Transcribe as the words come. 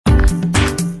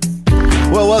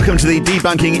Well, welcome to the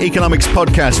Debunking Economics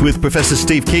podcast with Professor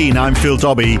Steve Keen. I'm Phil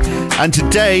Dobbie. And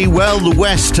today, well, the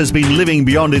West has been living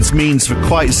beyond its means for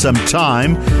quite some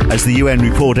time, as the UN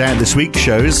report out this week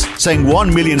shows, saying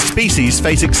 1 million species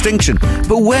face extinction.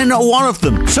 But we're not one of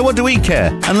them. So what do we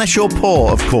care? Unless you're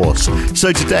poor, of course.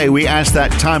 So today we ask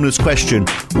that timeless question,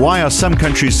 why are some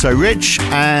countries so rich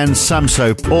and some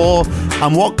so poor?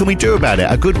 And what can we do about it?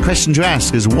 A good question to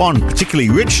ask, as one particularly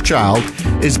rich child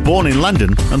is born in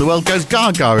London and the world goes gaga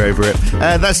over it.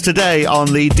 That's today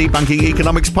on the Debunking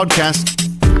Economics podcast.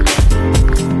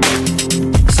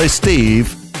 So,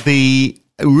 Steve, the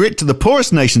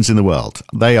poorest nations in the world,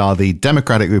 they are the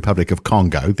Democratic Republic of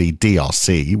Congo, the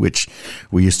DRC, which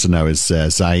we used to know as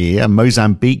Zaire,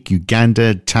 Mozambique,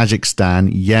 Uganda, Tajikistan,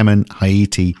 Yemen,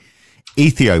 Haiti,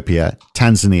 Ethiopia,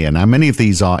 Tanzania. Now, many of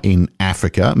these are in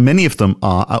Africa. Many of them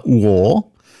are at war.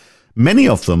 Many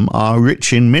of them are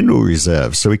rich in mineral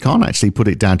reserves, so we can't actually put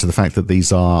it down to the fact that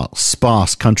these are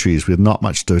sparse countries with not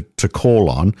much to call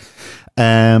on.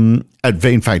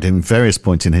 In fact, in various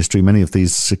points in history, many of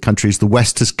these countries, the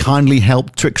West has kindly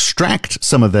helped to extract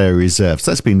some of their reserves.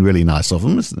 That's been really nice of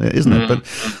them, isn't it? But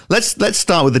let's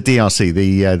start with the DRC,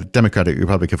 the Democratic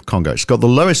Republic of Congo. It's got the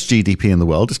lowest GDP in the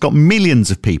world. It's got millions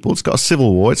of people. It's got a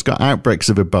civil war. It's got outbreaks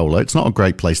of Ebola. It's not a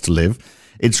great place to live.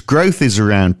 Its growth is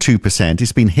around 2%.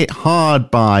 It's been hit hard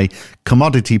by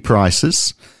commodity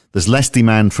prices. There's less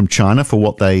demand from China for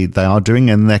what they are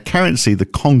doing, and their currency, the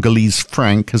Congolese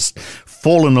franc, has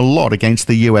fallen a lot against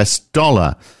the US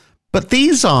dollar. But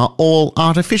these are all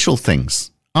artificial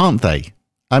things, aren't they?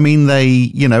 I mean,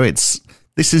 this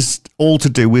is all to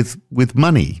do with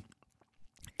money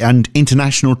and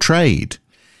international trade.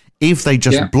 If they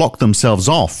just block themselves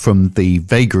off from the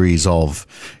vagaries of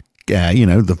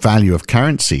the value of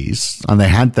currencies, and they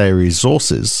had their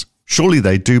resources, surely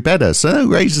they do better. So that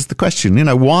raises the question,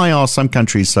 why are some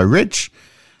countries so rich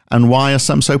and why are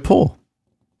some so poor?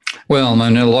 Well,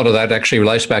 and a lot of that actually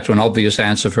relates back to an obvious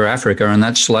answer for Africa, and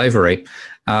that's slavery.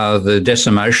 The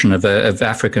decimation of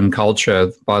African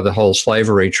culture by the whole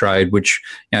slavery trade, which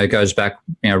goes back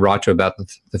right to about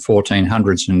the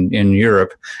 1400s in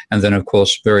Europe, and then of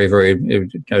course very, very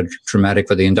dramatic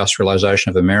for the industrialization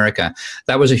of America.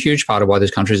 That was a huge part of why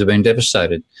these countries have been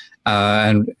devastated,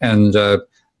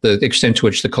 the extent to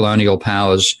which the colonial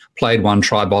powers played one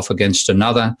tribe off against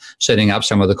another, setting up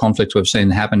some of the conflicts we've seen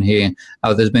happen here.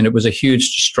 It was a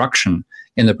huge destruction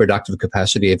in the productive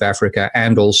capacity of Africa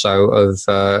and also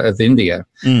of India.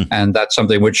 And that's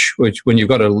something which when you've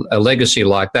got a legacy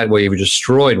like that, where you've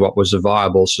destroyed what was a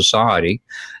viable society,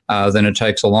 then it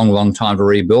takes a long, long time to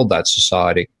rebuild that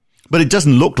society. But it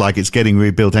doesn't look like it's getting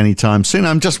rebuilt anytime soon.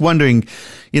 I'm just wondering,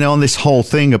 on this whole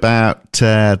thing about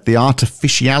the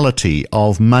artificiality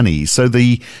of money. So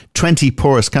the 20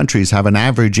 poorest countries have an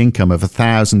average income of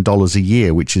 $1,000 a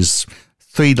year, which is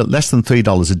less than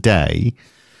 $3 a day.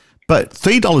 But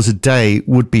 $3 a day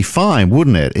would be fine,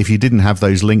 wouldn't it, if you didn't have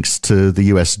those links to the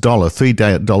US dollar?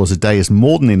 $3 a day is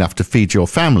more than enough to feed your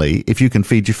family if you can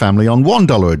feed your family on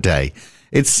 $1 a day.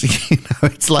 It's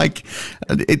it's like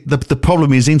the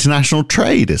problem is international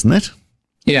trade, isn't it?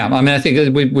 Yeah, I mean, I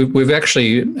think we've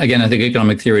actually, again, I think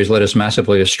economic theory has led us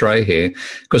massively astray here,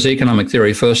 because economic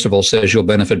theory, first of all, says you'll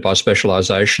benefit by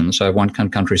specialization. So if one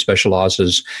country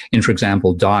specializes in, for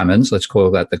example, diamonds, let's call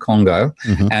that the Congo,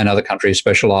 and other country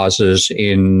specializes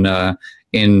in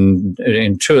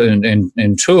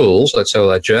tools, let's say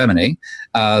like Germany,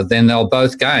 then they'll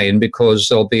both gain, because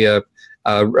there'll be a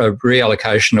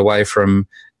reallocation away from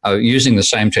using the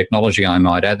same technology, I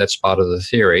might add, that's part of the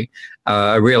theory,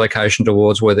 a reallocation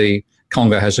towards where the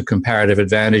Congo has a comparative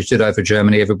advantage that over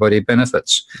Germany everybody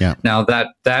benefits. Yeah. Now that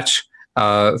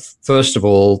first of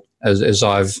all, as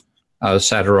I've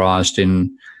satirized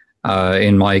in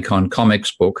my Econ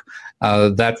Comics book,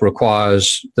 that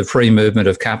requires the free movement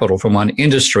of capital from one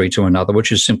industry to another,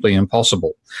 which is simply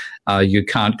impossible. You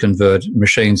can't convert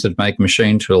machines that make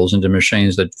machine tools into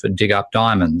machines that dig up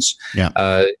diamonds.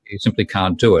 Yeah. You simply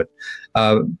can't do it.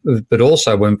 But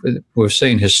also, when we've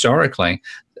seen historically,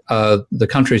 the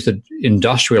countries that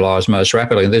industrialized most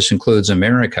rapidly, and this includes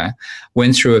America,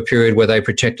 went through a period where they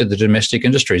protected the domestic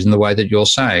industries in the way that you're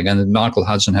saying. And Michael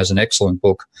Hudson has an excellent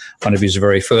book, one of his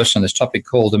very first on this topic,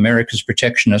 called America's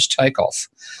Protectionist Takeoff.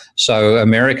 So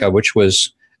America, which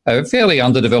was a fairly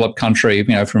underdeveloped country,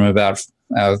 from about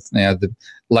the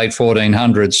late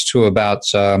 1400s to about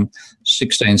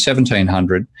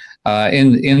 1700,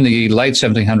 in the late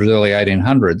 1700s, early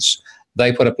 1800s,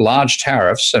 they put up large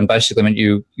tariffs, and basically meant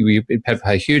you had to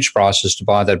pay huge prices to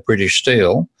buy that British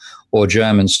steel or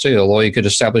German steel, or you could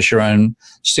establish your own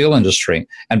steel industry.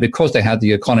 And because they had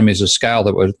the economies of scale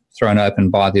that were thrown open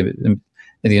by the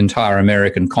the entire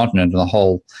American continent and the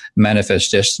whole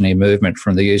Manifest Destiny movement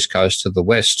from the East Coast to the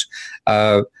West.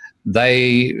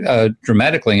 They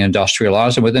dramatically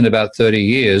industrialized, and within about 30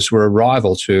 years were a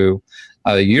rival to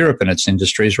Europe and its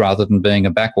industries rather than being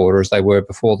a backorder as they were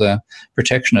before the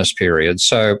protectionist period.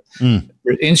 So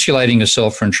insulating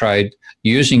yourself from trade,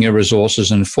 using your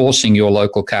resources and forcing your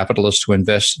local capitalists to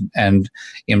invest and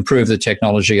improve the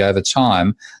technology over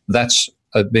time, that's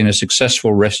been a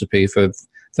successful recipe for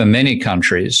many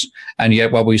countries. And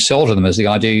yet what we sell to them is the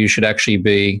idea you should actually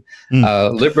be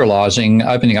liberalizing,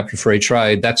 opening up to free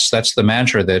trade. That's the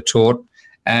mantra they're taught.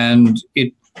 And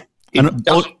it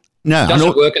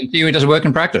doesn't work in theory, it doesn't work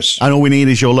in practice. And all we need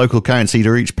is your local currency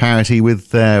to reach parity with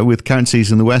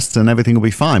currencies in the West, and everything will be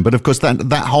fine. But of course,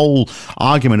 that whole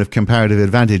argument of comparative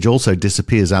advantage also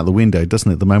disappears out the window,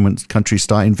 doesn't it? The moment countries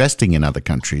start investing in other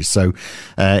countries. So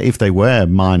if they were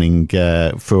mining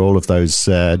for all of those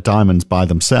diamonds by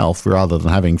themselves, rather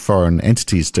than having foreign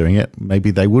entities doing it,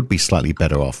 maybe they would be slightly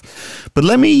better off. But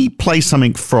let me play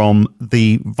something from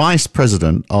the Vice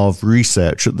President of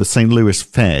Research at the St. Louis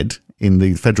Fed, in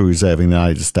the Federal Reserve in the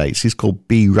United States. He's called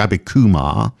B.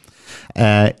 Ravikumar.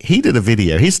 He did a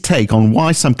video, his take on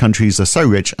why some countries are so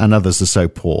rich and others are so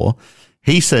poor.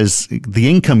 He says the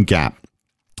income gap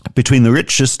between the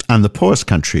richest and the poorest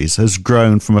countries has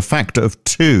grown from a factor of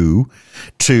 2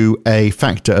 to a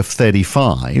factor of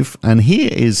 35. And here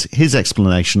is his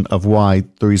explanation of why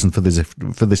the reason for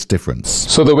this difference.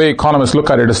 So the way economists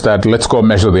look at it is that let's go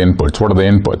measure the inputs. What are the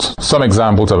inputs? Some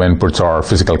examples of inputs are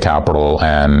physical capital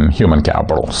and human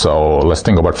capital. So let's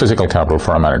think about physical capital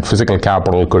for a minute. Physical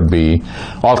capital could be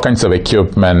all kinds of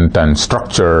equipment and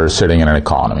structure sitting in an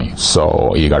economy.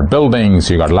 So you got buildings,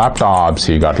 you got laptops,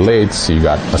 you got lathes, you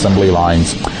got assembly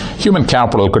lines. Human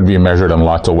capital could be measured in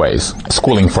lots of ways.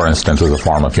 Schooling, for instance, is a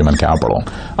form of human capital.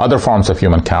 Other forms of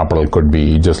human capital could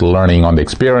be just learning on the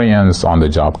experience, on the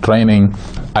job training.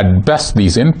 At best,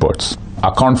 these inputs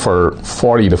account for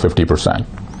 40 to 50%.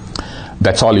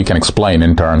 That's all you can explain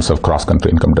in terms of cross-country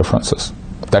income differences.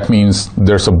 That means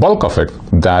there's a bulk of it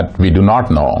that we do not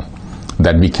know,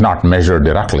 that we cannot measure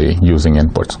directly using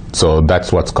inputs. So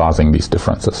that's what's causing these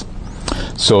differences.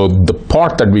 So the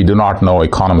part that we do not know,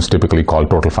 economists typically call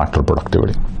total factor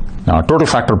productivity. Now, total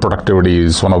factor productivity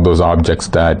is one of those objects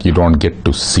that you don't get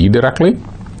to see directly,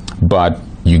 but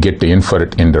you get to infer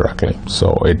it indirectly.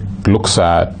 So it looks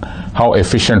at how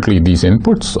efficiently these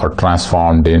inputs are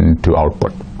transformed into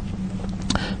output.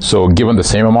 So given the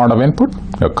same amount of input,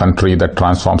 a country that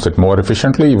transforms it more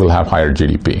efficiently will have higher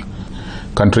GDP.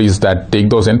 Countries that take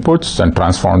those inputs and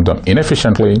transform them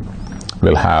inefficiently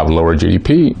will have lower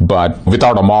GDP, but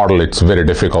without a model, it's very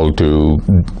difficult to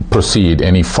proceed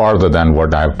any farther than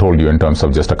what I've told you in terms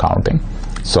of just accounting.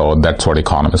 So that's what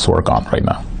economists work on right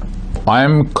now.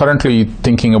 I'm currently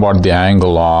thinking about the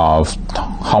angle of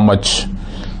how much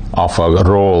of a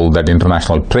role that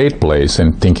international trade plays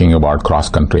in thinking about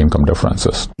cross-country income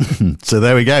differences. So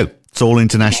there we go. It's all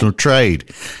international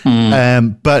trade.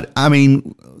 But I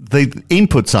mean, the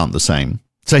inputs aren't the same.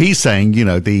 So he's saying, you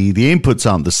know, the inputs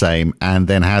aren't the same, and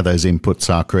then how those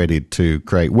inputs are created to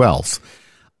create wealth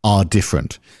are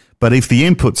different. But if the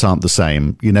inputs aren't the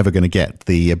same, you're never going to get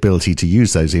the ability to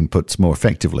use those inputs more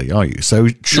effectively, are you? So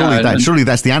surely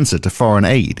that's the answer to foreign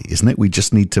aid, isn't it? We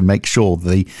just need to make sure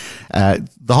the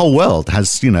whole world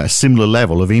has, you know, a similar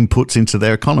level of inputs into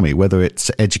their economy, whether it's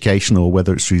education or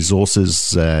whether it's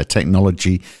resources,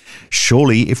 technology.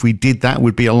 Surely, if we did that,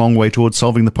 we'd be a long way towards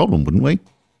solving the problem, wouldn't we?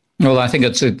 Well, I think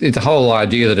it's the whole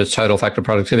idea that it's total factor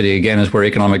productivity, again, is where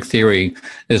economic theory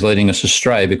is leading us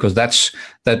astray, because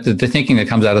the thinking that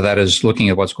comes out of that is looking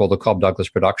at what's called the Cobb-Douglas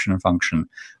production function,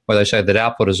 where they say that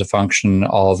output is a function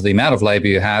of the amount of labor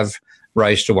you have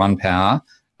raised to one power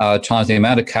times the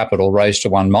amount of capital raised to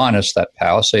one minus that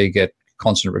power, so you get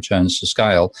constant returns to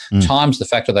scale, times the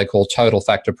factor they call total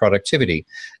factor productivity.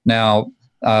 Now,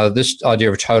 this idea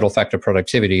of total factor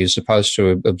productivity is supposed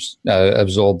to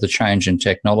absorb the change in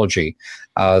technology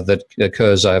that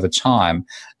occurs over time.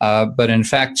 But in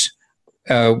fact,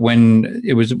 when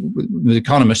it was, the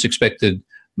economists expected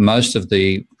most of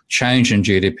the change in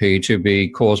GDP to be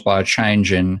caused by a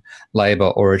change in labor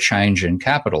or a change in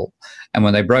capital. And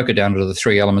when they broke it down to the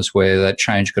three elements where that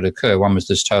change could occur, one was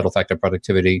this total factor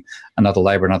productivity, another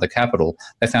labor, another capital,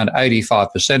 they found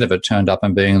 85% of it turned up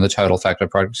in being the total factor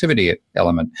productivity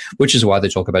element, which is why they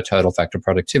talk about total factor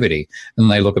productivity.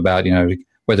 And they look about, you know,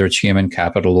 whether it's human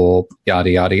capital or yada,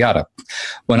 yada, yada.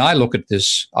 When I look at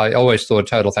this, I always thought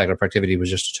total factor productivity was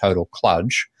just a total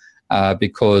kludge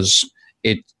because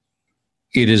it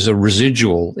it is a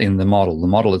residual in the model. The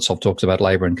model itself talks about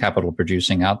labor and capital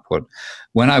producing output.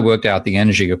 When I worked out the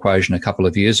energy equation a couple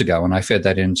of years ago and I fed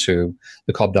that into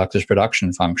the Cobb-Ductus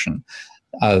production function,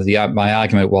 my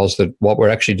argument was that what we're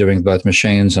actually doing with both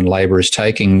machines and labor is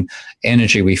taking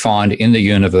energy we find in the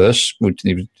universe, which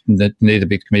neither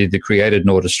be created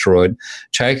nor destroyed,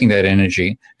 taking that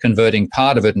energy, converting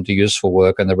part of it into useful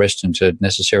work and the rest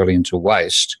necessarily into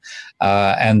waste,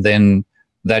 and then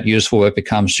that useful work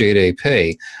becomes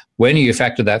GDP. When you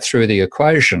factor that through the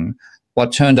equation,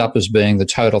 what turned up as being the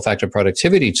total factor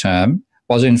productivity term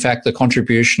was in fact the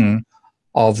contribution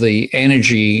of the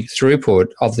energy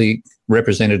throughput of the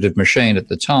representative machine at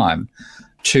the time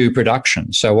to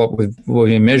production. So what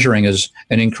we're measuring as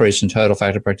an increase in total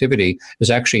factor productivity is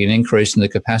actually an increase in the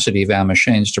capacity of our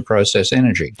machines to process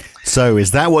energy. So is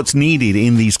that what's needed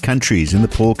in these countries, in the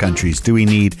poor countries? Do we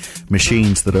need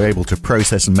machines that are able to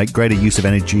process and make greater use of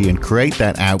energy and create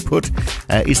that output?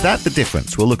 Is that the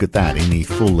difference? We'll look at that in the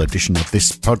full edition of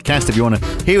this podcast. If you want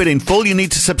to hear it in full, you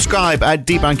need to subscribe at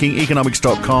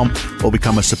debunkingeconomics.com or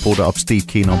become a supporter of Steve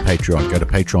Keen on Patreon. Go to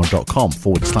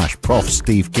patreon.com/Prof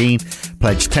Steve Keen.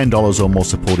 Pledge $10 or more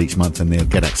support each month and they'll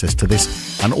get access to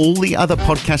this and all the other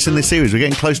podcasts in this series. We're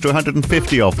getting close to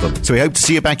 150 of them. So we hope to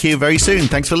see you back here very soon.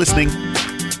 Thanks for listening.